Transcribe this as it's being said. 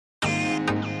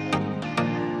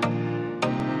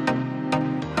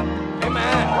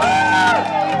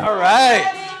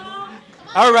right.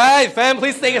 All right, fam,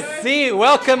 please take a seat.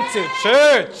 Welcome to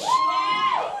church.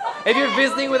 If you're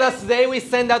visiting with us today, we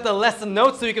send out the lesson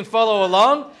notes so you can follow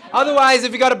along. Otherwise,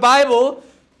 if you got a Bible,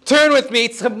 turn with me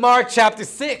to Mark chapter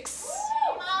 6.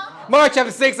 Mark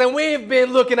chapter 6, and we've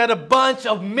been looking at a bunch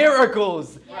of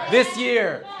miracles this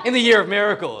year, in the year of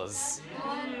miracles.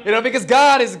 You know, because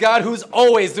God is God who's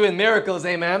always doing miracles,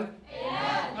 amen?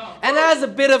 And as a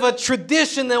bit of a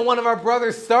tradition that one of our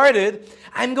brothers started,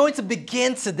 I'm going to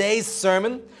begin today's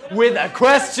sermon with a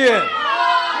question.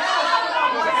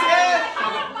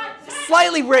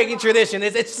 Slightly breaking tradition.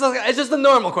 It's just a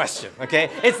normal question, okay?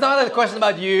 It's not a question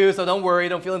about you, so don't worry,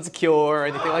 don't feel insecure or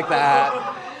anything like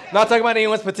that. Not talking about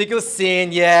anyone's particular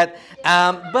sin yet.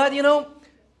 But, you know,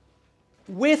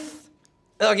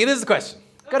 okay, this is a question.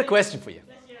 Got a question for you.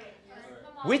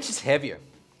 Which is heavier?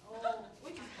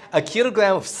 A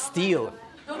kilogram of steel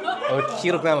or a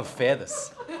kilogram of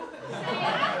feathers?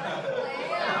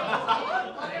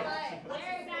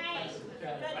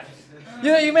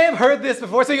 You know, you may have heard this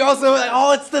before, so you also like,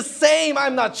 oh, it's the same.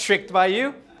 I'm not tricked by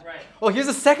you. Well, here's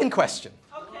a second question.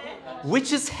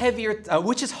 Which is heavier?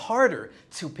 Which is harder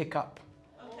to pick up?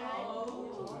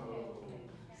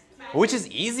 Which is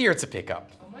easier to pick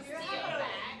up?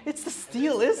 It's the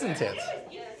steel, isn't it?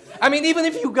 I mean, even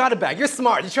if you got a bag, you're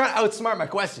smart. You're trying to outsmart my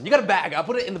question. You got a bag. I'll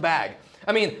put it in the bag.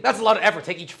 I mean, that's a lot of effort.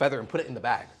 Take each feather and put it in the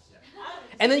bag.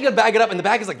 And then you got to bag it up, and the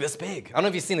bag is like this big. I don't know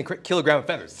if you've seen the kilogram of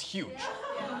feathers. It's huge.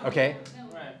 Okay?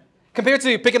 Compared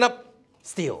to picking up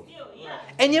steel.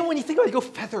 And yet when you think about it, you go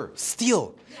feather,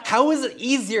 steel. How is it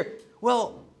easier?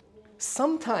 Well,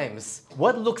 sometimes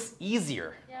what looks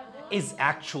easier is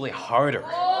actually harder.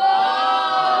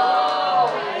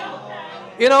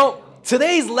 You know,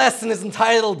 today's lesson is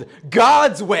entitled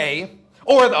God's Way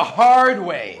or the Hard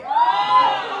Way.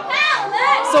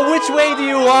 So which way do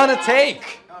you want to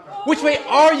take? Which way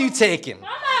are you taking?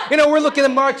 You know, we're looking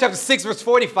at Mark chapter 6, verse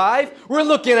 45. We're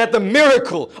looking at the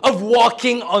miracle of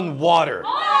walking on water.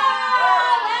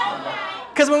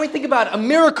 Because when we think about it, a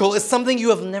miracle is something you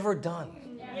have never done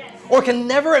or can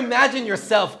never imagine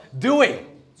yourself doing.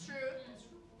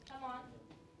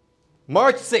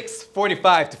 Mark 6,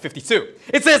 45 to 52.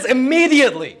 It says,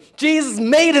 immediately, Jesus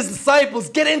made his disciples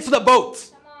get into the boat.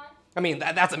 I mean,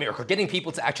 that's a miracle, getting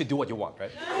people to actually do what you want,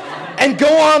 right? And go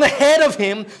on ahead of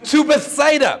him to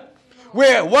Bethsaida,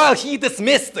 where while he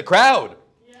dismissed the crowd,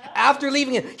 after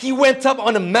leaving it, he went up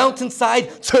on a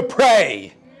mountainside to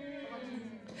pray.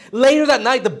 Later that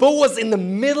night, the boat was in the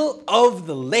middle of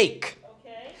the lake,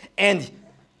 and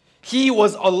he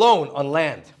was alone on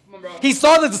land. He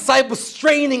saw the disciples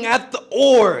straining at the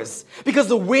oars because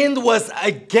the wind was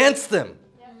against them.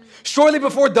 Shortly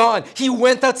before dawn, he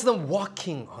went out to them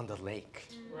walking on the lake.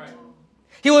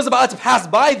 He was about to pass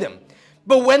by them,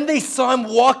 but when they saw him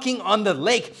walking on the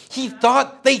lake, they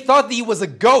thought that he was a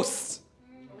ghost.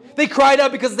 They cried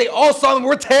out because they all saw him and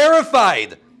were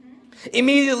terrified.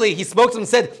 Immediately, he spoke to them and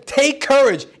said, "Take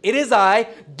courage, it is I,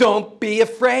 don't be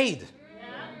afraid."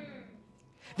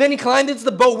 Then he climbed into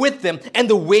the boat with them, and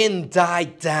the wind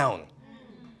died down.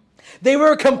 They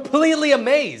were completely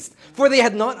amazed, for they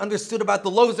had not understood about the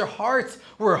loaves. Their hearts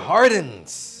were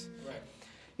hardened.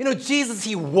 You know, Jesus,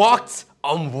 he walked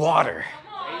on water.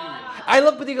 I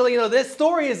love particularly, you know, this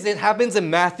story it happens in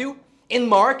Matthew, in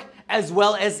Mark, as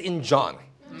well as in John.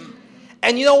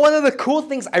 And you know, one of the cool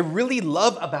things I really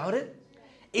love about it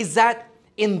is that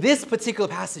in this particular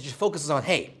passage, it focuses on,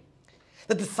 hey,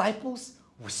 the disciples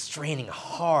were straining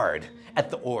hard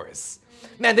at the oars.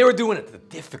 Man, they were doing it the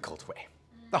difficult way,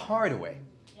 the hard way.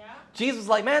 Jesus was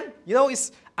like, man, you know,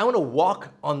 I want to walk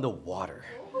on the water.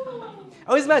 I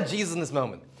always imagine Jesus in this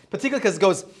moment, particularly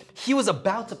because he was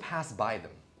about to pass by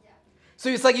them. So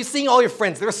it's like you're seeing all your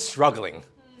friends, they're struggling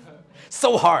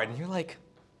so hard. And you're like,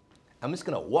 I'm just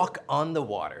going to walk on the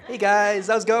water. Hey guys,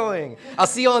 how's it going? I'll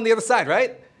see you on the other side,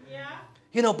 right? Yeah.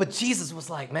 You know, but Jesus was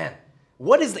like, man,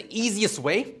 what is the easiest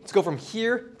way to go from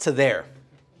here to there?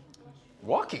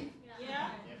 Walking. Yeah.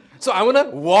 So I want to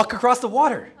walk across the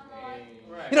water.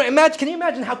 You know, can you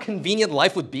imagine how convenient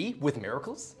life would be with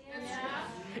miracles? Yeah.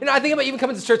 You know, I think about even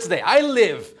coming to church today. I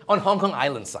live on Hong Kong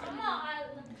Island side.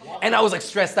 And I was like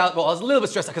stressed out. Well, I was a little bit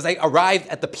stressed out because I arrived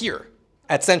at the pier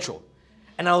at Central.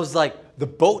 And I was like, the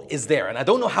boat is there. And I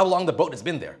don't know how long the boat has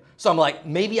been there. So I'm like,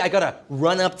 maybe I got to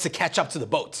run up to catch up to the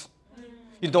boat.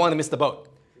 You don't want to miss the boat.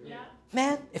 Yeah.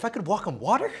 Man, if I could walk on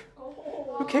water,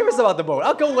 who cares about the boat?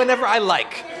 I'll go whenever I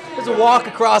like. Just walk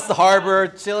across the harbor,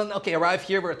 chilling. Okay, arrive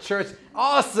here, we're at church.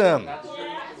 Awesome.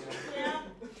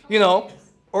 You know,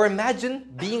 or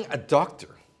imagine being a doctor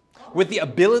with the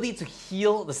ability to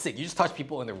heal the sick. You just touch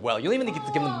people and they're well. You don't even need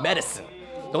to give them medicine.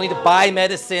 Don't need to buy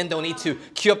medicine. Don't need to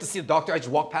queue up to see the doctor. I just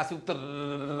walk past people.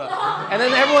 And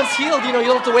then everyone's healed. You don't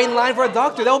have to wait in line for a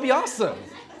doctor. That would be awesome.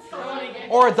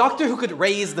 Or a doctor who could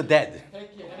raise the dead.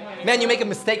 Man, you make a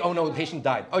mistake. Oh no, the patient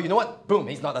died. Oh, you know what? Boom,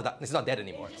 he's not dead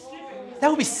anymore. That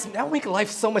would make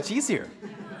life so much easier.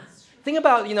 Think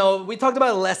about, we talked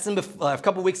about a lesson a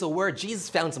couple weeks ago where Jesus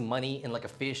found some money in like a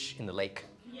fish in the lake.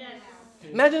 Yes.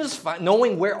 Imagine just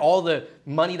knowing where all the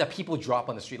money that people drop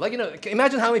on the street. Like,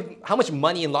 imagine how much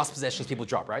money in lost possessions people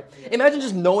drop, right? Imagine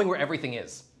just knowing where everything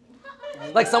is.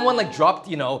 Like someone dropped,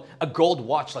 a gold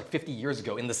watch like 50 years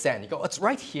ago in the sand. You go, it's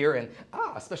right here, and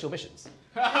special missions.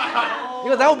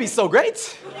 That would be so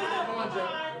great.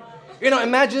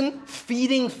 Imagine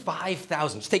feeding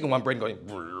 5,000. Just taking one bread and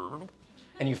going,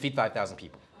 and you feed 5,000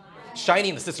 people. Shiny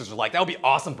and the sisters are like, that would be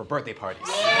awesome for birthday parties.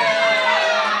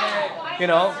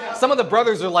 Some of the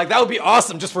brothers are like, that would be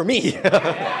awesome just for me.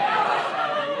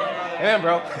 Amen,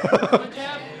 bro.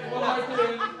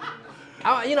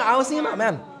 I was thinking about,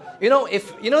 man,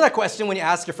 if that question when you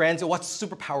ask your friends, what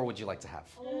superpower would you like to have?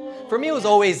 For me, it was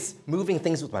always moving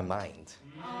things with my mind.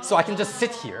 So I can just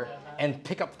sit here and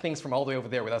pick up things from all the way over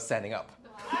there without standing up.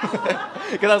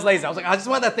 Because I was lazy. I was like, I just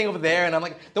want that thing over there. And I'm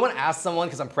like, don't want to ask someone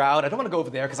because I'm proud. I don't want to go over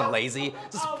there because I'm lazy.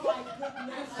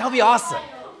 That would be awesome.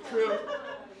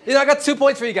 I got 2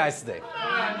 points for you guys today.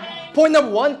 Point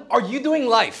number 1, are you doing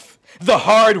life the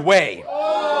hard way?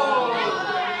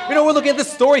 We're looking at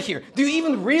this story here. Do you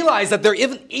even realize that there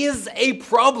even is a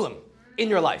problem in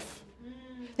your life?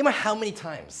 No matter how many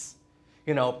times,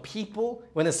 people,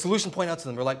 when a solution pointed out to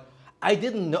them, they're like, I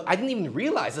didn't even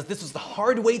realize that this was the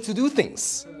hard way to do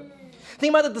things.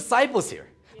 Think about the disciples here.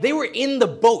 They were in the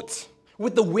boat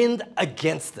with the wind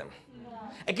against them.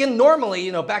 Again,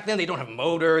 normally, back then they don't have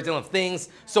motors, they don't have things,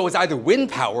 so it's either wind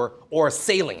power or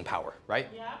sailing power, right?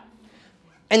 Yeah.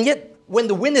 And yet, when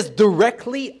the wind is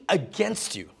directly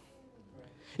against you,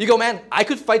 you go, man, I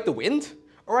could fight the wind,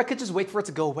 or I could just wait for it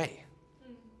to go away.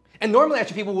 And normally,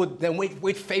 actually, people would then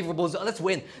wait favorable. Oh, let's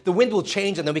win. The wind will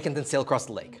change, and then we can then sail across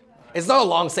the lake. It's not a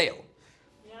long sail.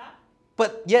 Yeah.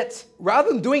 But yet, rather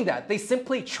than doing that, they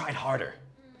simply tried harder.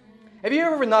 Have you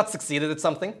ever not succeeded at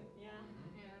something? Yeah.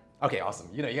 Okay, awesome.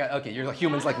 You're like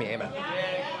humans like me, amen.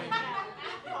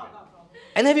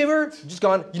 And have you ever just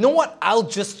gone, you know what? I'll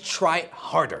just try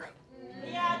harder.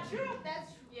 Yeah, true.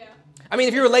 That's true. Yeah. I mean,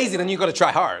 if you're lazy, then you got to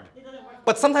try hard.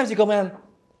 But sometimes you go, man,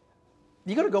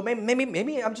 you got to go,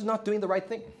 maybe I'm just not doing the right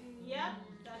thing. Yeah.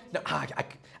 No,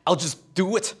 I'll just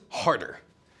do it harder.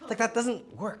 Like, that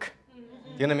doesn't work.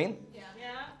 You know what I mean?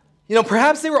 Yeah.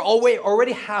 Perhaps they were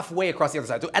already halfway across the other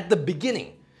side. So at the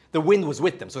beginning, the wind was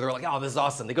with them. So they're like, oh, this is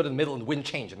awesome. They go to the middle and the wind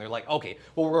changed. And they're like, okay,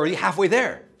 well, we're already halfway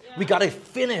there. Yeah. We got to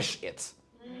finish it.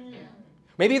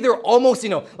 Maybe they're almost,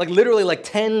 literally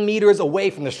 10 meters away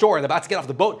from the shore and about to get off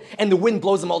the boat, and the wind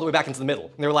blows them all the way back into the middle.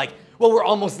 And they're like, well, we're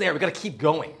almost there. We got to keep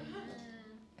going.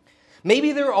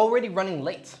 Maybe they're already running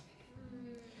late.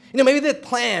 Maybe they had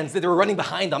plans that they were running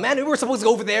behind on. Man, we were supposed to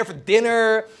go over there for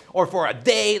dinner or for a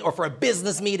date or for a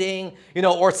business meeting,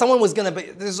 or someone was going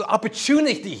to there's an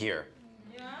opportunity here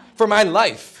for my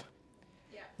life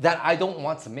that I don't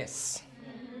want to miss.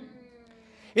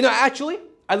 Actually,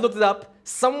 I looked it up.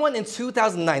 Someone in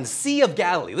 2009, the Sea of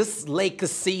Galilee, this lake, the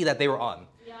sea that they were on,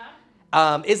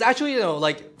 is actually,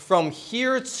 from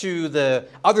here to the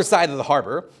other side of the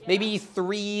harbor, maybe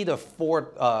 3 to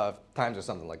 4 times or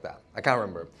something like that. I can't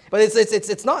remember. But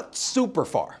it's not super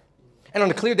far. And on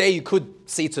a clear day, you could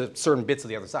see to certain bits of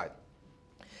the other side.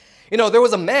 There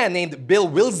was a man named Bill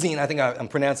Wilzine, I think I'm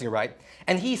pronouncing it right,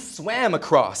 and he swam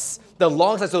across the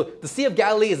long side. So the Sea of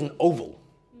Galilee is an oval.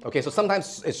 Okay, so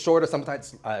sometimes it's shorter,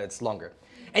 sometimes it's longer.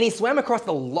 And he swam across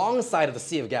the long side of the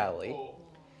Sea of Galilee,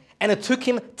 and it took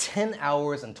him 10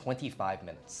 hours and 25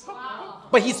 minutes. Wow.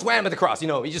 But he swam it across, he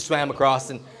just swam across,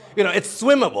 and, it's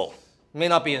swimmable. It may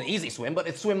not be an easy swim, but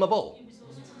it's swimmable.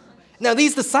 Now,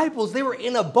 these disciples, they were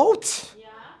in a boat,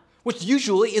 which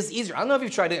usually is easier. I don't know if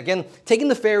you've tried it. Again, taking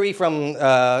the ferry from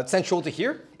Central to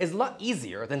here is a lot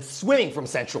easier than swimming from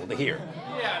Central to here.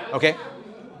 Okay?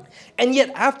 And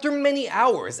yet, after many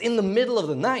hours, in the middle of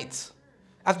the night,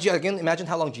 again, imagine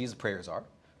how long Jesus' prayers are.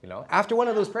 After one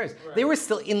of those prayers, they were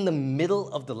still in the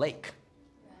middle of the lake.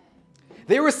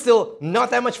 They were still not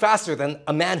that much faster than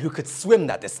a man who could swim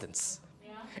that distance.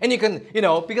 And you can,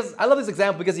 because I love this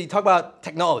example because you talk about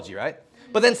technology, right?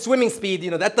 But then swimming speed,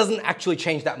 that doesn't actually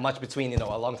change that much between,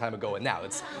 a long time ago and now.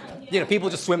 It's, people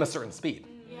just swim a certain speed.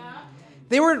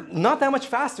 They were not that much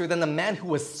faster than the man who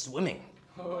was swimming.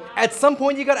 At some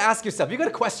point, you got to ask yourself, you got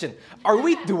to question, are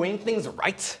we doing things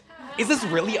right? Is this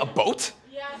really a boat?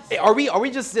 Are we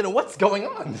just, what's going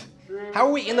on? How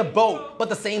are we in a boat but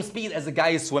the same speed as the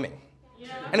guy who's swimming?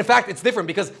 And in fact, it's different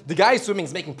because the guy swimming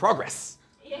is making progress.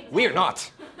 We are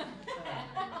not.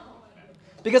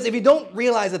 Because if you don't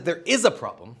realize that there is a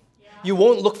problem, you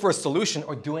won't look for a solution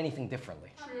or do anything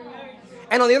differently.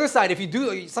 And on the other side, if you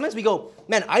do, sometimes we go,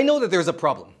 man, I know that there's a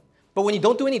problem. But when you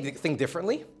don't do anything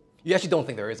differently, you actually don't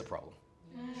think there is a problem.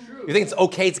 You think it's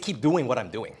okay to keep doing what I'm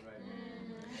doing.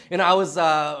 You know, I was,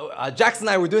 Jackson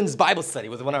and I were doing this Bible study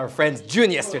with one of our friends,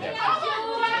 June, yesterday.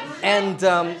 And,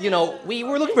 you know, we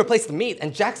were looking for a place to meet,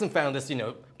 and Jackson found this, you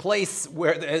know, place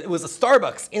where it was a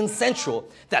Starbucks in Central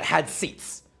that had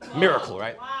seats. Miracle,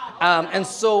 right? And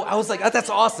so I was like, oh, that's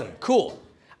awesome, cool.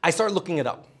 I started looking it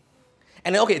up.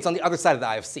 And okay, it's on the other side of the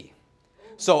IFC.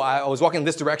 So I was walking in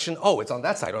this direction. Oh, it's on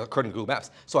that side, according to Google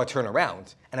Maps. So I turn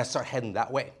around, and I start heading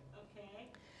that way.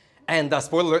 And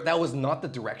spoiler alert, that was not the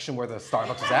direction where the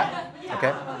Starbucks was at.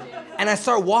 Okay? And I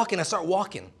start walking.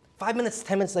 5 minutes,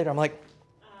 10 minutes later, I'm like,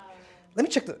 let me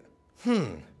check the,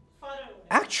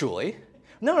 actually,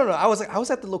 no. I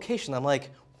was at the location. I'm like,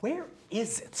 where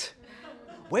is it?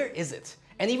 Where is it?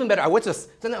 And even better,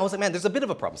 then I was like, man, there's a bit of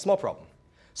a problem, small problem.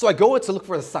 So I go to look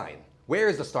for the sign. Where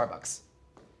is the Starbucks?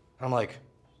 And I'm like,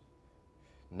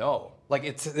 no. Like,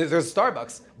 there's a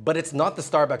Starbucks, but it's not the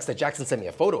Starbucks that Jackson sent me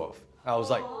a photo of. I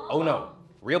was like, oh no,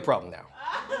 real problem now.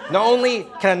 Not only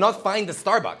can I not find the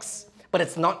Starbucks, but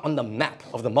it's not on the map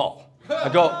of the mall. I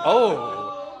go,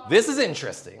 oh, this is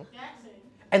interesting.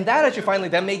 And that actually finally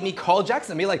then made me call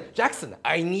Jackson and be like, Jackson,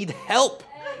 I need help.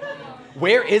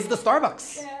 Where is the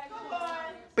Starbucks?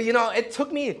 But you know, it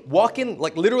took me walking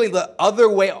like literally the other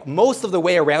way, most of the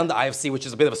way around the IFC, which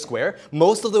is a bit of a square,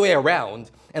 most of the way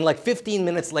around, and like 15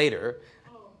 minutes later,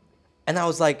 and I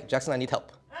was like, Jackson, I need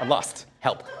help. I'm lost.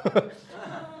 Help. But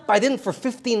I didn't, for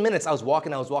 15 minutes, I was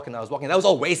walking. That was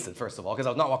all wasted, first of all, because I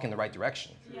was not walking in the right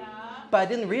direction. Yeah. But I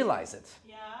didn't realize it.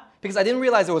 Yeah. Because I didn't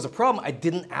realize there was a problem, I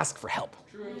didn't ask for help.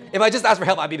 True. If I just asked for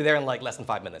help, I'd be there in like less than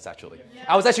 5 minutes, actually. Yeah.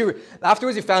 I was actually,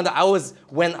 afterwards you found that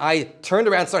when I turned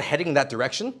around and started heading in that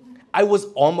direction, I was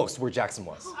almost where Jackson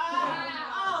was.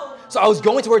 So I was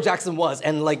going to where Jackson was,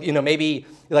 and like, you know, maybe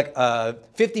like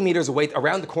 50 meters away,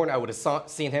 around the corner, I would have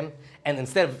seen him. And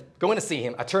instead of going to see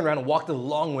him, I turned around and walked the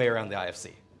long way around the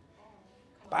IFC.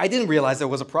 But I didn't realize there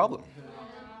was a problem.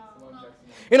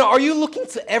 You know, are you looking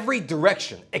to every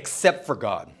direction except for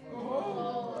God?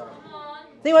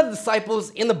 Think about the disciples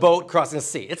in the boat crossing the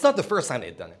sea. It's not the first time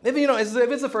they'd done it. If, you know, if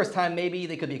it's the first time, maybe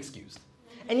they could be excused.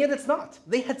 And yet it's not.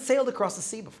 They had sailed across the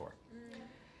sea before.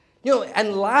 You know,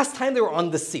 and last time they were on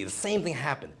the sea, the same thing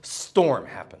happened. Storm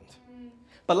happened.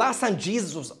 But last time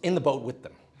Jesus was in the boat with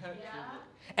them.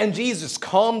 And Jesus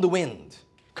calmed the wind,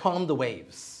 calmed the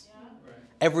waves.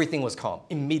 Everything was calm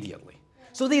immediately.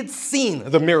 So they had seen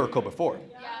the miracle before.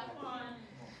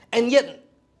 And yet,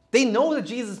 they know that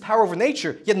Jesus' power over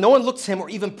nature, yet no one looked to him or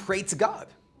even prayed to God.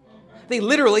 They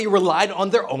literally relied on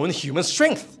their own human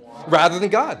strength rather than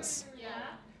God's.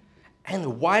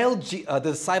 And while the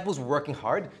disciples were working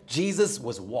hard, Jesus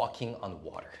was walking on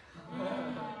water.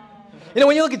 You know,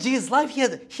 when you look at Jesus' life, he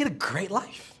had a great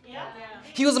life.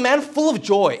 He was a man full of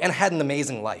joy and had an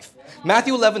amazing life.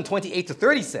 Matthew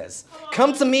 11:28-30 says,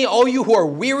 "Come to me, all you who are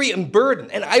weary and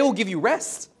burdened, and I will give you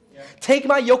rest. Take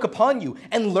my yoke upon you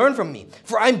and learn from me,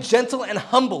 for I'm gentle and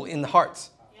humble in heart,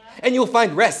 and you'll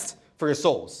find rest for your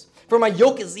souls. For my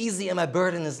yoke is easy and my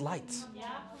burden is light."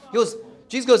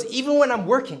 Jesus goes, even when I'm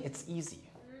working, it's easy.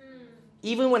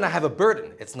 Even when I have a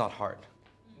burden, it's not hard.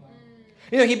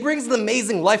 You know, he brings an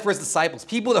amazing life for his disciples,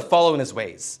 people that follow in his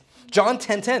ways. John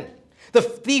 10:10. "The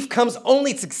thief comes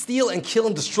only to steal and kill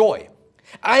and destroy.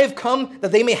 I have come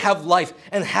that they may have life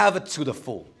and have it to the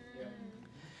full."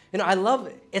 You know, I love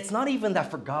it. It's not even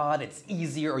that for God it's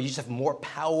easier or you just have more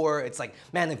power. It's like,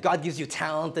 man, if God gives you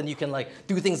talent, then you can like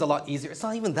do things a lot easier. It's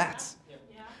not even that.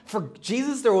 For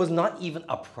Jesus, there was not even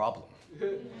a problem.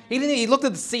 He looked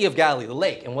at the Sea of Galilee, the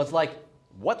lake, and was like,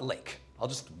 what lake? I'll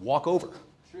just walk over.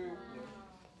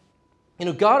 You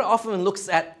know, God often looks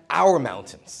at our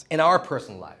mountains in our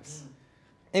personal lives.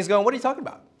 And he's going, what are you talking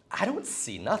about? I don't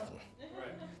see nothing.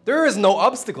 There is no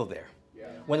obstacle there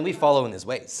when we follow in his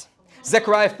ways.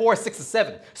 Zechariah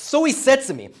 4:6-7. "So he said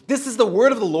to me, this is the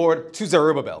word of the Lord to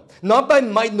Zerubbabel. Not by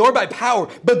might nor by power,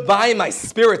 but by my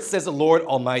spirit, says the Lord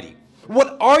Almighty.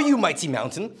 What are you, mighty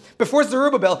mountain? Before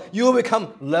Zerubbabel, you will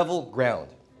become level ground.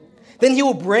 Then he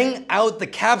will bring out the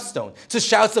capstone to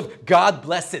shouts of God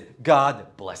bless it, God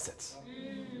bless it."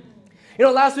 You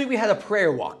know, last week we had a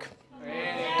prayer walk.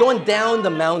 Going down the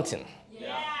mountain.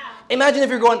 Imagine if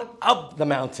you're going up the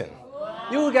mountain.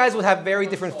 You guys would have very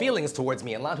different feelings towards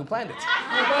me and Lan who planned it.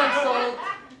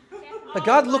 But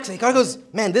God looks at it, God goes,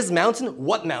 man, this mountain,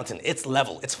 what mountain? It's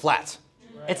level, it's flat.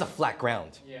 It's a flat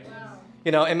ground.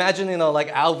 You know, imagine, you know, like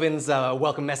Alvin's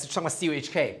welcome message talking about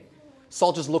CUHK.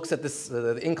 Saul just looks at this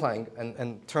the incline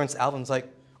and turns to Alvin's like,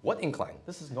 what incline?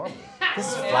 This is normal. This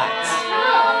is flat.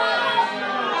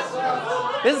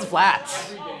 This is flat.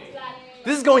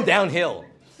 This is going downhill.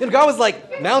 You know, God was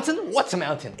like, mountain? What's a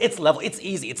mountain? It's level. It's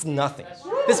easy. It's nothing.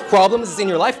 This problem is in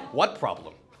your life? What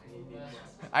problem?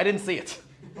 I didn't see it.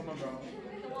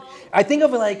 I think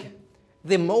of it like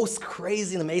the most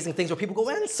crazy and amazing things where people go,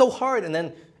 man, it's so hard, and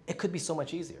then it could be so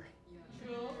much easier.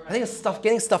 I think it's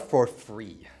getting stuff for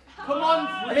free. Come on,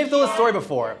 I may have told a story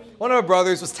before. One of our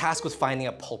brothers was tasked with finding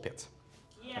a pulpit.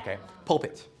 Okay,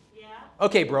 pulpit.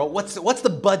 Okay, bro, what's the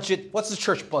budget? What's the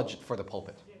church budget for the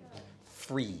pulpit?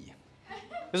 Free.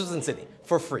 This was in Sydney.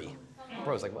 For free.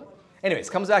 Bro's like, what? Anyways,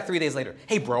 comes back 3 days later.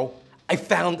 Hey, bro, I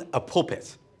found a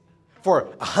pulpit for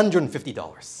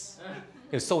 $150.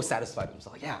 He was so satisfied with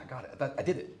himself. Like, yeah, I got it. I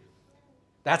did it.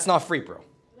 That's not free, bro.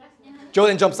 Joe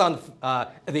then jumps on his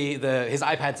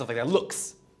iPad and stuff like that.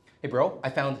 Looks. Hey, bro, I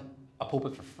found a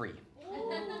pulpit for free.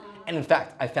 And in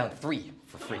fact, I found 3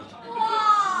 for free.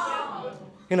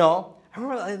 You know, I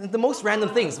remember the most random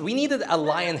things. We needed a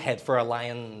lion head for a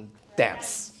lion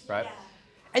dance, right?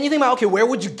 And you think about, okay, where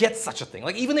would you get such a thing?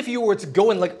 Like, even if you were to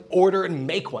go and like order and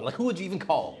make one, like who would you even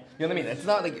call? You know what I mean? It's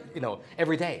not like, you know,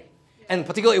 every day. And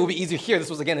particularly, it would be easier here. This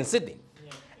was again in Sydney.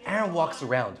 Aaron walks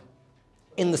around.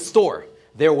 In the store,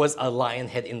 there was a lion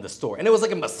head in the store. And it was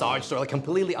like a massage store, like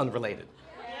completely unrelated.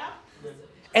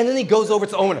 And then he goes over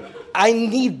to the owner. I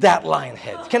need that lion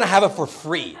head. Can I have it for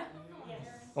free?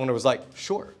 The owner was like,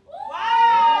 sure.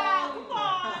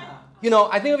 You know,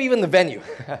 I think of even the venue.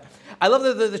 I love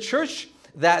the church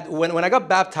that when I got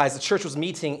baptized, the church was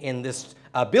meeting in this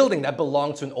building that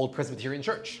belonged to an old Presbyterian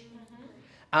church.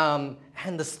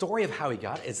 And the story of how he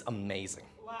got it is amazing.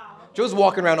 Joe's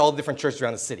walking around all the different churches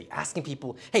around the city, asking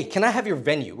people, hey, can I have your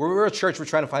venue? We're a church, we're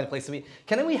trying to find a place to meet.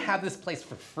 Can we have this place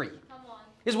for free?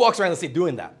 He just walks around the city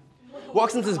doing that.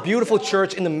 Walks into this beautiful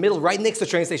church in the middle, right next to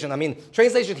the train station. I mean, train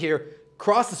station here,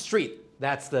 across the street,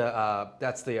 that's the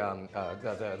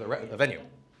venue. And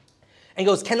he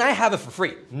goes, can I have it for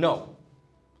free? No.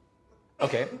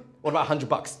 Okay, what about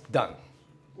 $100? Done.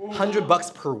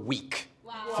 $100 per week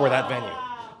for that venue.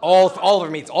 All of our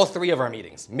meetings, all 3 of our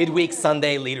meetings, midweek,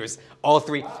 Sunday, leaders, all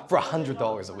 3 for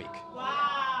 $100 a week.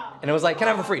 And it was like, can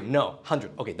I have it for free? No,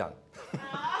 100. Okay, done.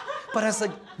 But I was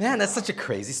like, man, that's such a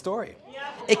crazy story.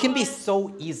 It can be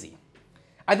so easy.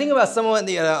 I think about someone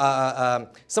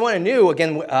I knew,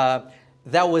 again,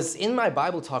 that was in my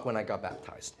Bible talk when I got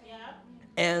baptized.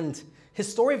 And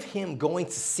his story of him going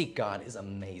to seek God is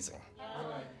amazing.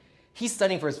 He's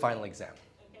studying for his final exam.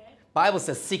 Bible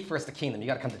says, seek first the kingdom. You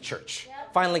got to come to church.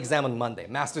 Final exam on Monday.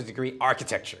 Master's degree,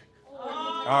 architecture.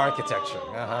 Architecture.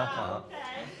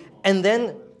 And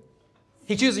then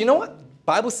he chooses, you know what?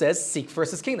 Bible says, seek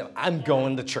first his kingdom. I'm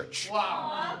going to church.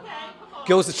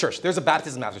 Goes to church. There's a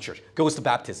baptism after church. Goes to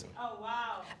baptism.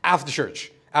 After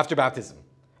church. After baptism.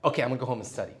 Okay, I'm going to go home and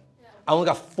study. I only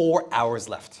got 4 hours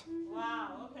left.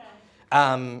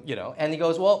 You know, and he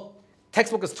goes, well,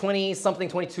 textbook is 20-something,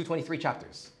 22, 23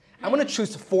 chapters. I'm going to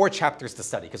choose 4 chapters to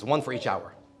study, because 1 for each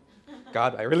hour.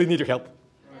 God, I really need your help.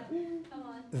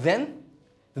 Then,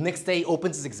 the next day, he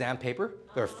opens his exam paper.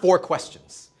 There are 4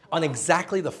 questions on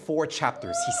exactly the 4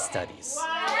 chapters he studies.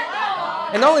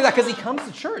 And not only that, because he comes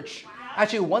to church.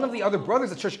 Actually, one of the other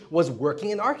brothers at church was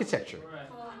working in architecture.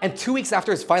 And 2 weeks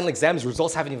after his final exam, his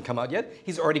results haven't even come out yet,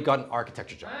 he's already got an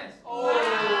architecture job.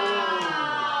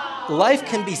 Life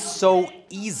can be so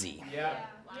easy.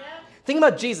 Think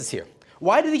about Jesus here.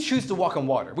 Why did he choose to walk on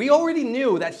water? We already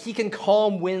knew that he can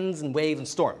calm winds and waves and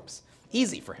storms.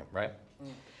 Easy for him, right?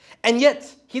 And yet,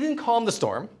 he didn't calm the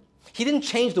storm. He didn't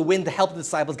change the wind to help the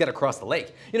disciples get across the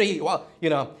lake. And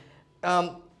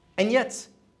yet,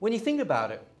 when you think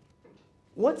about it,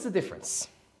 what's the difference?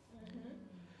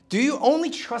 Do you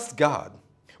only trust God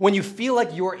when you feel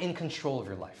like you're in control of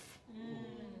your life? We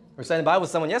were studying the Bible with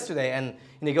someone yesterday, and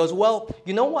he goes, well,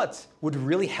 you know what would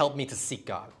really help me to seek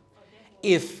God?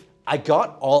 If I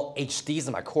got all HDs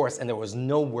in my course and there was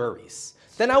no worries,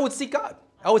 then I would seek God.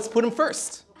 I would put him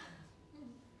first.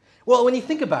 Well, when you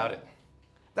think about it,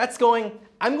 that's going,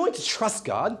 I'm going to trust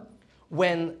God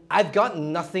when I've got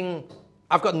nothing,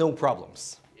 I've got no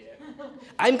problems.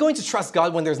 I'm going to trust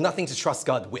God when there's nothing to trust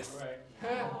God with.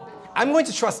 I'm going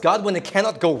to trust God when it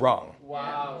cannot go wrong.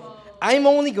 I'm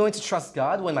only going to trust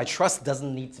God when my trust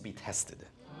doesn't need to be tested.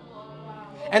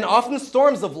 And often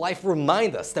storms of life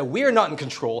remind us that we're not in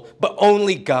control, but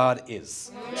only God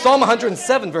is. Psalm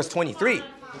 107, verse 23.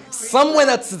 Some went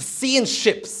out to the sea in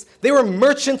ships. They were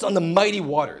merchants on the mighty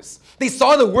waters. They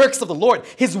saw the works of the Lord,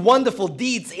 his wonderful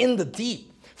deeds in the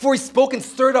deep. For he spoke and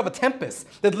stirred up a tempest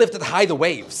that lifted high the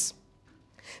waves.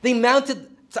 They mounted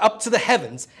up to the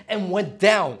heavens and went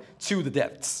down to the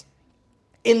depths.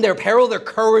 In their peril, their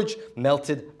courage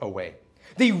melted away.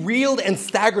 They reeled and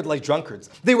staggered like drunkards.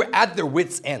 They were at their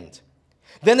wits' end.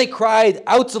 Then they cried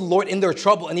out to the Lord in their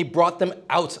trouble, and he brought them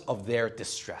out of their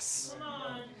distress.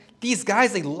 These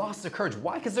guys, they lost their courage.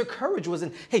 Why? Because their courage was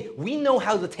in, hey, we know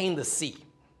how to tame the sea.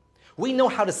 We know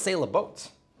how to sail a boat.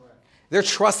 Their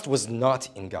trust was not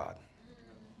in God.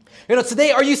 You know,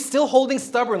 today, are you still holding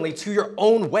stubbornly to your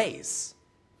own ways?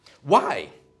 Why?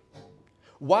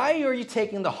 Why are you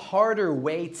taking the harder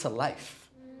way to life?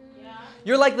 Yeah.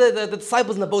 You're like the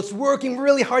disciples in the boats working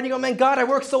really hard. You go, man, God, I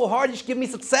work so hard. You should give me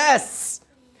success.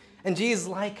 And Jesus is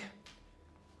like,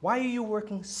 why are you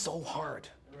working so hard?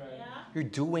 Right. Yeah. You're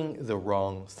doing the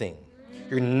wrong thing.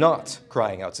 You're not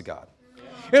crying out to God.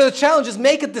 You know, the challenge is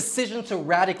make a decision to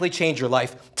radically change your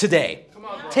life today.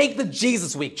 Take the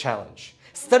Jesus Week challenge.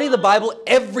 Study the Bible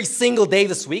every single day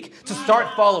this week to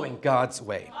start following God's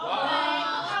way.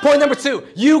 Point number 2,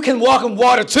 you can walk on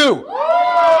water too.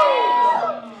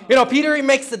 You know, Peter, he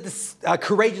makes a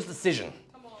courageous decision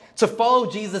to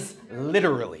follow Jesus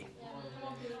literally.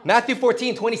 Matthew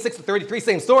 14, 26 to 33,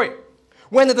 same story.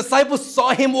 When the disciples saw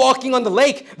him walking on the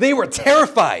lake, they were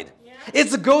terrified.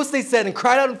 It's a ghost, they said, and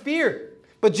cried out in fear.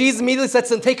 But Jesus immediately said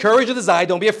to them, take courage, it is I,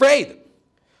 don't be afraid.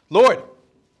 Lord,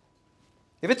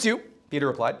 if it's you, Peter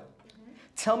replied,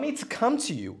 tell me to come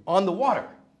to you on the water.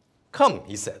 Come,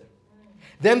 he said.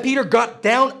 Then Peter got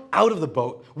down out of the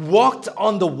boat, walked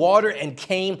on the water, and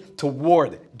came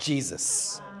toward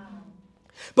Jesus.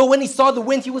 But when he saw the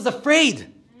wind, he was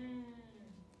afraid.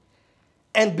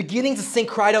 And beginning to sink,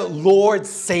 cried out, Lord,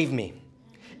 save me.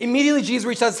 Immediately Jesus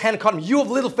reached out his hand and caught him. You have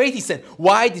little faith, he said.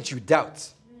 Why did you doubt?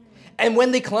 And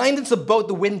when they climbed into the boat,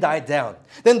 the wind died down.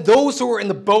 Then those who were in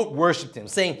the boat worshipped him,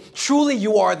 saying, truly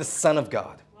you are the Son of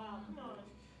God. Wow.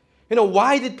 You know,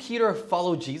 why did Peter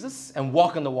follow Jesus and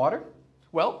walk on the water?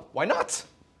 Well, why not?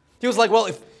 He was like, well,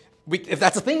 if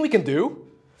that's a thing we can do,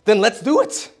 then let's do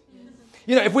it.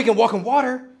 You know, if we can walk on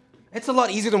water, it's a lot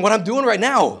easier than what I'm doing right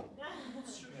now.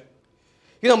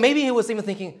 You know, maybe he was even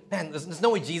thinking, man, there's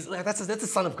no way Jesus, that's a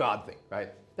Son of God thing,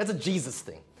 right? That's a Jesus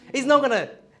thing. He's not going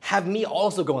to have me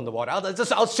also go in the water.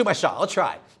 I'll shoot my shot. I'll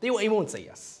try. He won't say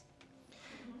yes.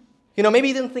 You know, maybe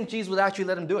he didn't think Jesus would actually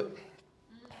let him do it.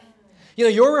 You know,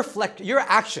 your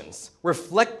actions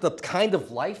reflect the kind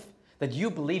of life that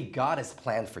you believe God has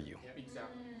planned for you. Yeah,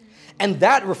 exactly. And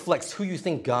that reflects who you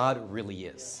think God really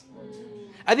is.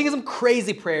 I think of some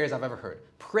crazy prayers I've ever heard.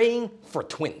 Praying for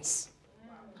twins.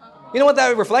 You know what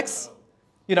that reflects?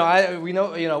 You know, we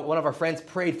know, one of our friends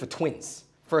prayed for twins.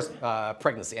 First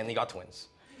pregnancy, and he got twins.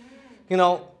 You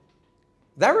know,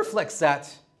 that reflects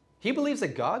that he believes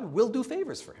that God will do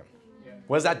favors for him. Yeah.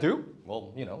 What does that do?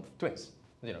 Well, you know, twins.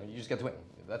 You know, you just get twins.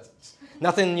 That's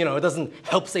nothing, you know, it doesn't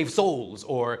help save souls,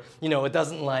 or, you know, it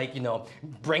doesn't, like, you know,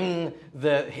 bring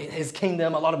his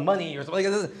kingdom a lot of money or something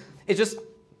like that. It's just,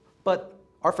 but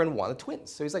our friend wanted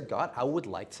twins. So he's like, God, I would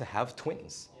like to have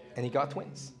twins. And he got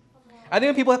twins. I think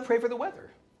when people have prayed for the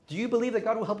weather, do you believe that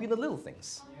God will help you in the little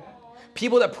things?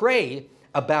 People that pray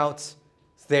about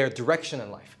their direction in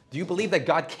life. Do you believe that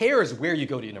God cares where you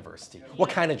go to university? What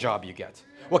kind of job you get?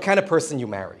 What kind of person you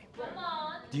marry?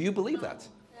 Do you believe that?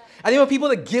 I think about people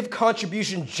that give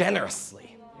contribution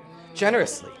generously.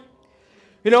 Generously.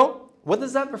 You know, what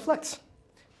does that reflect?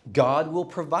 God will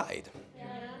provide.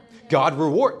 God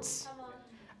rewards.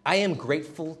 I am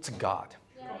grateful to God.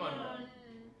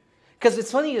 Because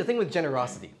it's funny, the thing with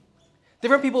generosity.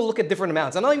 Different people look at different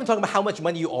amounts. I'm not even talking about how much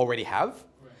money you already have,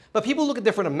 but people look at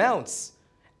different amounts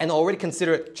and already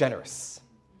consider it generous.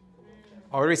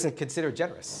 Already consider it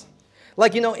generous.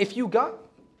 Like, you know, if you got,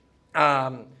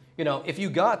 $20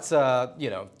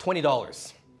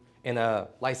 in a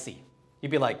lycée, you'd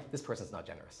be like, this person's not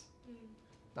generous.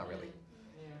 Not really.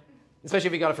 Especially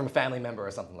if you got it from a family member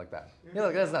or something like that. You're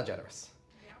like, that's not generous.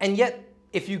 And yet,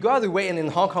 if you go the way, and in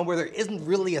Hong Kong where there isn't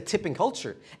really a tipping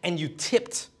culture, and you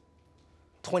tipped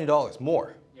 $20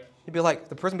 more, you'd be like,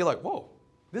 the person would be like, whoa,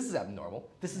 this is abnormal.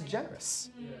 This is generous.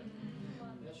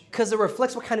 Because it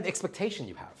reflects what kind of expectation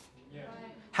you have.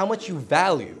 How much you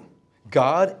value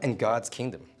God and God's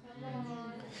kingdom.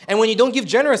 And when you don't give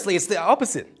generously, it's the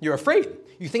opposite. You're afraid.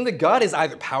 You think that God is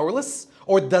either powerless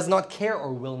or does not care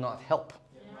or will not help.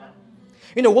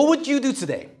 You know, what would you do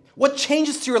today? What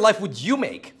changes to your life would you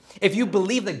make if you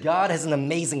believe that God has an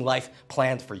amazing life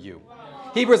planned for you?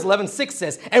 Hebrews 11:6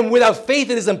 says, and without faith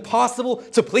it is impossible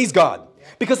to please God,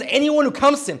 because anyone who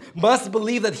comes to him must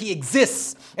believe that he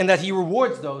exists and that he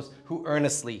rewards those who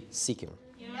earnestly seek him.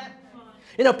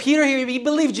 Peter here, he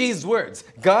believed Jesus' words.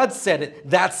 God said it,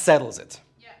 that settles it.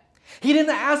 Yeah. He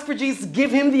didn't ask for Jesus to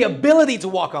give him the ability to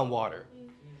walk on water.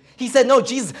 He said, no,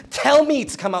 Jesus, tell me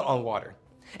to come out on water.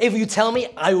 If you tell me,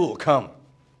 I will come.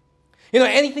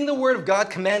 Anything the Word of God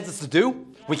commands us to do,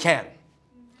 we can.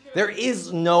 There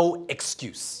is no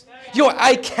excuse.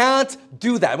 I can't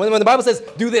do that. When the Bible says,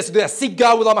 do this, do that, seek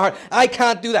God with all my heart, I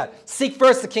can't do that. Seek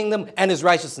first the kingdom and his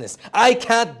righteousness. I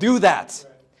can't do that.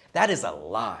 That is a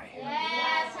lie.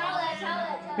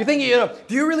 You think,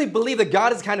 do you really believe that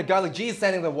God is the kind of God like Jesus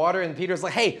standing in the water and Peter's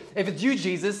like, hey, if it's you,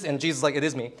 Jesus, and Jesus is like, it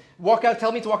is me, walk out,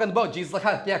 tell me to walk on the boat. Jesus is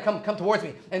like, yeah, come towards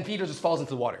me. And Peter just falls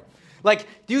into the water. Like,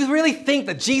 do you really think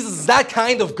that Jesus is that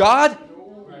kind of God?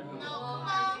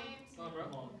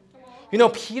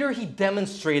 Peter, he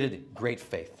demonstrated great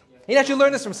faith. He actually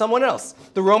learned this from someone else,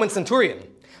 the Roman centurion.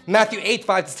 Matthew 8,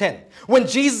 5-10. When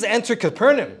Jesus entered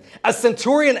Capernaum, a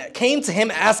centurion came to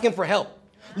him asking for help.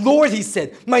 Lord, he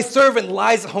said, my servant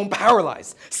lies at home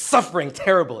paralyzed, suffering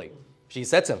terribly.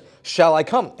 Jesus said to him, shall I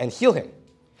come and heal him?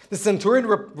 The centurion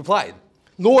replied,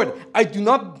 Lord, I do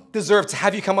not deserve to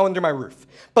have you come under my roof,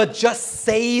 but just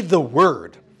say the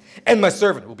word, and my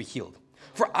servant will be healed.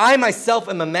 For I myself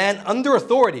am a man under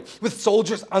authority, with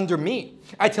soldiers under me.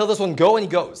 I tell this one, go, and he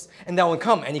goes, and that one,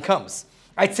 come, and he comes.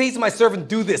 I say to my servant,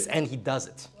 do this, and he does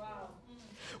it.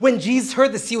 When Jesus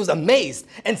heard this, he was amazed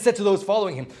and said to those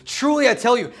following him, truly I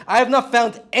tell you, I have not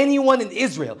found anyone in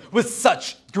Israel with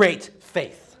such great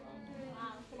faith.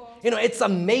 It's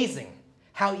amazing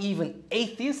how even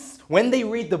atheists, when they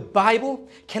read the Bible,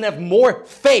 can have more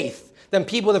faith than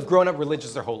people that have grown up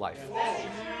religious their whole life.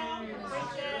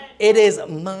 It is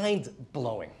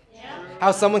mind-blowing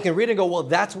how someone can read it and go, well,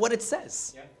 that's what it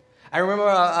says. I remember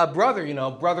a brother,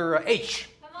 Brother H.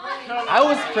 I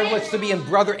was privileged to be in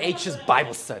Brother H's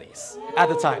Bible studies at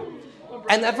the time.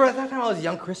 And at that time I was a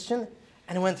young Christian,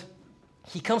 and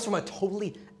he comes from a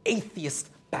totally atheist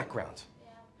background.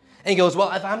 And he goes,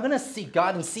 well, if I'm going to seek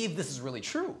God and see if this is really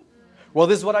true, well,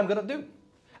 this is what I'm going to do.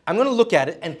 I'm going to look at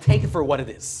it and take it for what it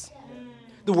is.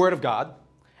 The Word of God,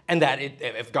 and that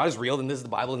if God is real, then this is the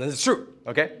Bible, and then it's true,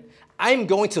 okay? I'm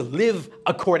going to live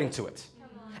according to it.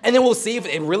 And then we'll see if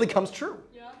it really comes true.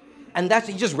 And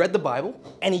he just read the Bible,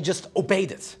 and he just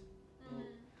obeyed it.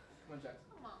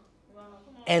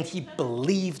 And he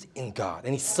believed in God,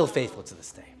 and he's still faithful to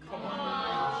this day.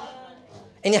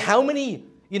 And how many,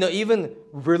 even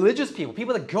religious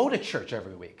people that go to church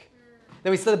every week, that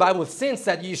we study the Bible with since,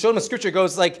 that you show them a scripture, it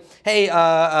goes like,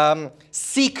 hey,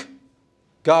 seek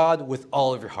God with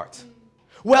all of your heart.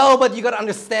 Well, but you got to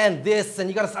understand this, and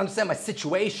you got to understand my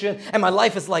situation, and my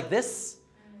life is like this.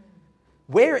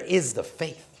 Where is the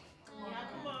faith?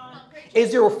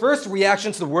 Is your first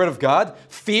reaction to the Word of God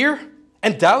fear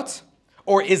and doubt,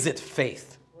 or is it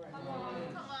faith?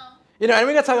 And we're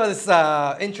going to talk about this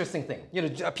interesting thing.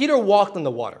 Peter walked on the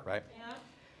water, right? Yeah.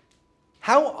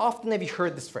 How often have you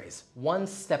heard this phrase? One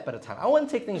step at a time. I want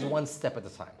to take things one step at a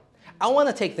time. I want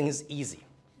to take things easy.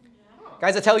 Yeah.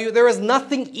 Guys, I tell you, there is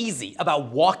nothing easy about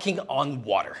walking on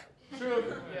water. True.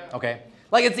 Yeah. Okay?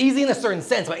 Like, it's easy in a certain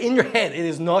sense, but in your head, it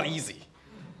is not easy.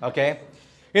 Okay?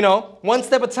 One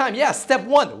step at a time. Yeah, step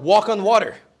one, walk on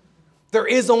water. There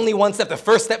is only one step. The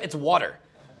first step, it's water.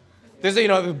 There's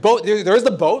a boat. There is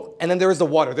the boat, and then there is the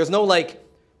water. There's no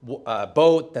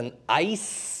boat, then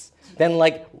ice, then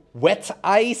wet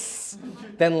ice,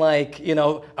 then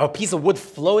a piece of wood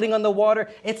floating on the water.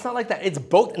 It's not like that. It's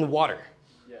boat and water.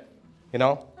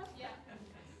 Yeah.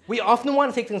 We often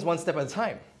want to take things one step at a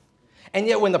time. And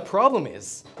yet when the problem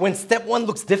is, when step one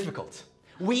looks difficult,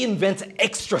 we invent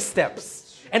extra steps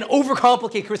and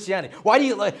overcomplicate Christianity. Why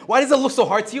does it look so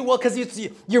hard to you? Well, because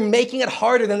you're making it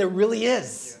harder than it really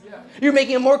is. Yeah. You're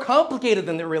making it more complicated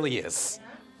than it really is. Yeah.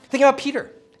 Think about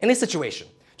Peter in his situation.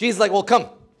 Jesus is like, well, come.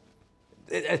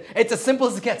 It's as simple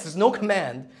as it gets. There's no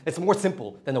command that's more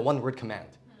simple than the one-word command.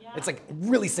 Yeah. It's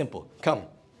really simple. Come.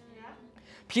 Yeah.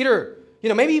 Peter,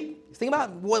 maybe think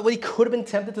about what he could have been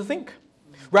tempted to think.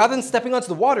 Rather than stepping onto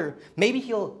the water, maybe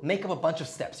he'll make up a bunch of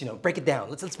steps. Break it down.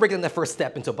 Let's break it down that first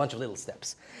step into a bunch of little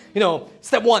steps.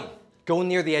 Step one, go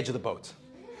near the edge of the boat.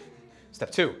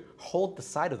 Step two, hold the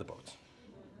side of the boat.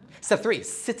 Step three,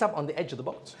 sit up on the edge of the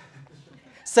boat.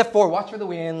 Step four, watch for the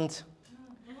wind.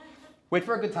 Wait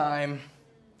for a good time.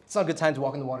 It's not a good time to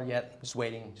walk in the water yet. Just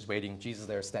waiting. Jesus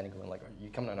there standing going like, are you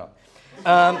coming or not?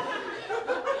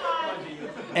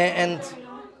 And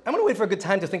I'm going to wait for a good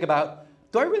time to think about,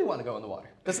 do I really want to go in the water?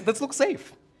 Let's look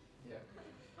safe. Yeah.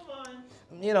 Come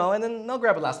on. And then I'll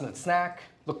grab a last-minute snack,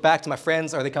 look back to my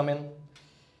friends, are they coming?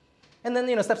 And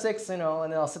then, step six, and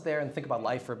then I'll sit there and think about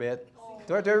life for a bit.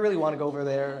 do I really want to go over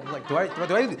there? Like,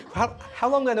 how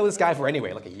long do I know this guy for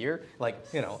anyway? Like a year? Like,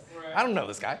 I don't know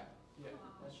this guy.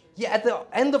 Yeah, at the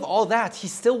end of all that, he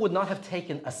still would not have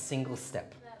taken a single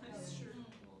step.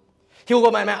 He will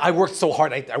go, man, I worked so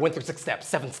hard. I went through 6 steps,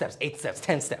 7 steps, 8 steps,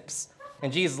 10 steps.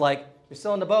 And Jesus is like, you're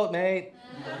still on the boat, mate.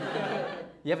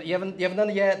 You haven't done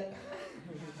it yet.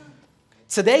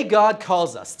 Today, God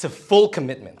calls us to full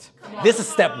commitment. This is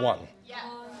step 1.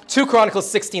 2 Chronicles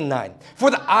 16:9.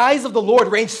 For the eyes of the Lord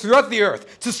range throughout the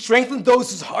earth to strengthen those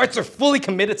whose hearts are fully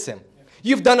committed to him.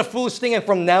 You've done a foolish thing, and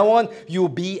from now on, you will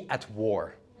be at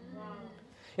war.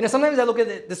 Sometimes I look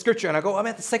at the scripture and I go,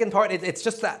 the second part, it's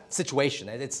just that situation.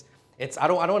 I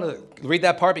don't want to read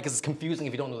that part because it's confusing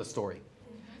if you don't know the story.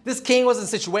 This king was in a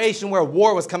situation where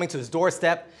war was coming to his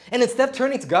doorstep, and instead of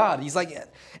turning to God, he's like,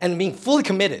 and being fully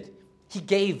committed, he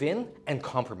gave in and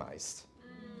compromised.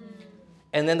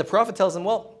 And then the prophet tells him,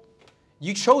 well,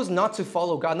 you chose not to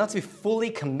follow God, not to be fully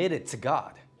committed to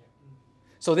God.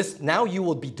 So now you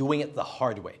will be doing it the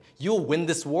hard way. You'll win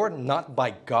this war not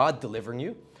by God delivering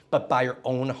you, but by your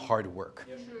own hard work.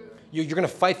 You're going to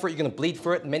fight for it. You're going to bleed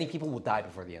for it. Many people will die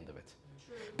before the end of it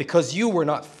because you were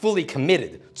not fully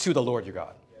committed to the Lord your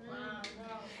God.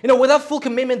 Without full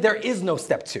commitment, there is no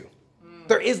step 2.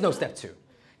 There is no step 2.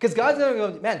 Because God's going to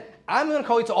go, man, I'm going to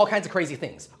call you to all kinds of crazy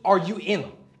things. Are you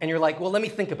in? And you're like, well, let me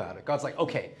think about it. God's like,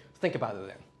 okay, think about it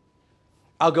then.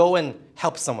 I'll go and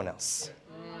help someone else.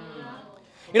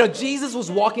 Jesus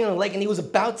was walking on a lake and he was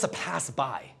about to pass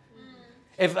by.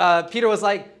 If Peter was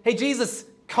like, hey, Jesus,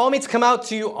 call me to come out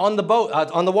to you on the boat,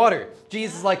 on the water.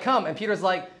 Jesus is like, come. And Peter's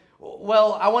like,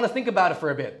 well, I want to think about it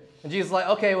for a bit. And Jesus is like,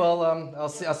 okay, well, I'll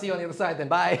see you on the other side then.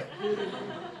 Bye.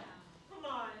 Come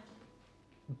on.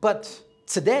 But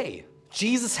today,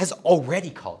 Jesus has already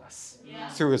called us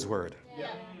through his word.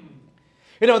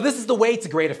 Yeah. This is the way to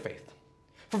greater faith.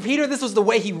 For Peter, this was the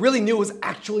way he really knew was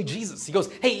actually Jesus. He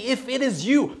goes, hey, if it is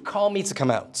you, call me to come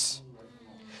out.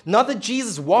 Not that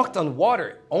Jesus walked on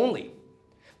water only,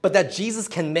 but that Jesus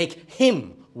can make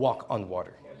him walk on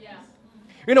water.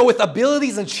 Yeah. With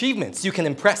abilities and achievements, you can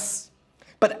impress.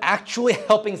 But actually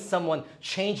helping someone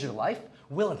change their life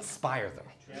will inspire them.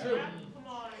 Yeah.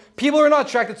 People are not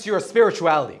attracted to your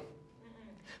spirituality.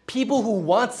 People who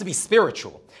want to be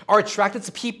spiritual are attracted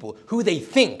to people who they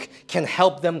think can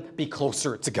help them be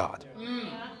closer to God.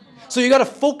 So you got to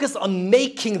focus on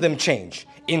making them change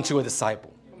into a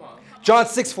disciple. John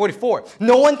 6:44.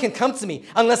 No one can come to me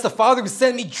unless the Father who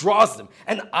sent me draws them,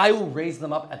 and I will raise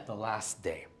them up at the last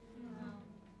day.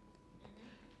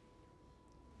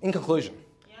 In conclusion,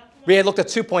 we had looked at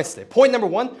 2 points today. Point number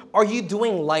 1, are you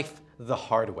doing life the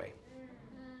hard way?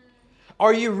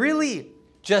 Are you really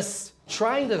just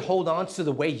trying to hold on to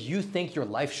the way you think your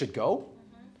life should go?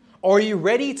 Or are you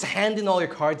ready to hand in all your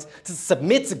cards to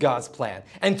submit to God's plan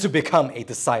and to become a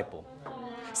disciple?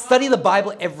 Study the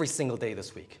Bible every single day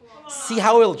this week. See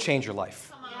how it'll change your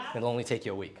life. It'll only take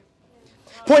you a week.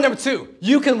 Point number 2,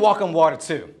 you can walk on water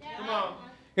too.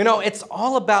 It's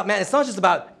all about, it's not just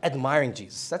about admiring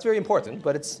Jesus. That's very important,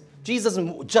 but Jesus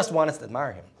doesn't just want us to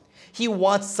admire him. He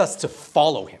wants us to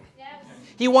follow him.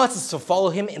 He wants us to follow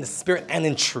him in the spirit and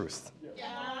in truth.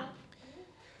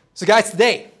 So guys,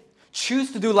 today,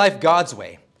 choose to do life God's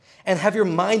way and have your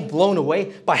mind blown away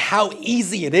by how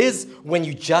easy it is when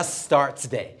you just start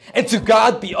today. And to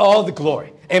God be all the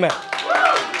glory. Amen.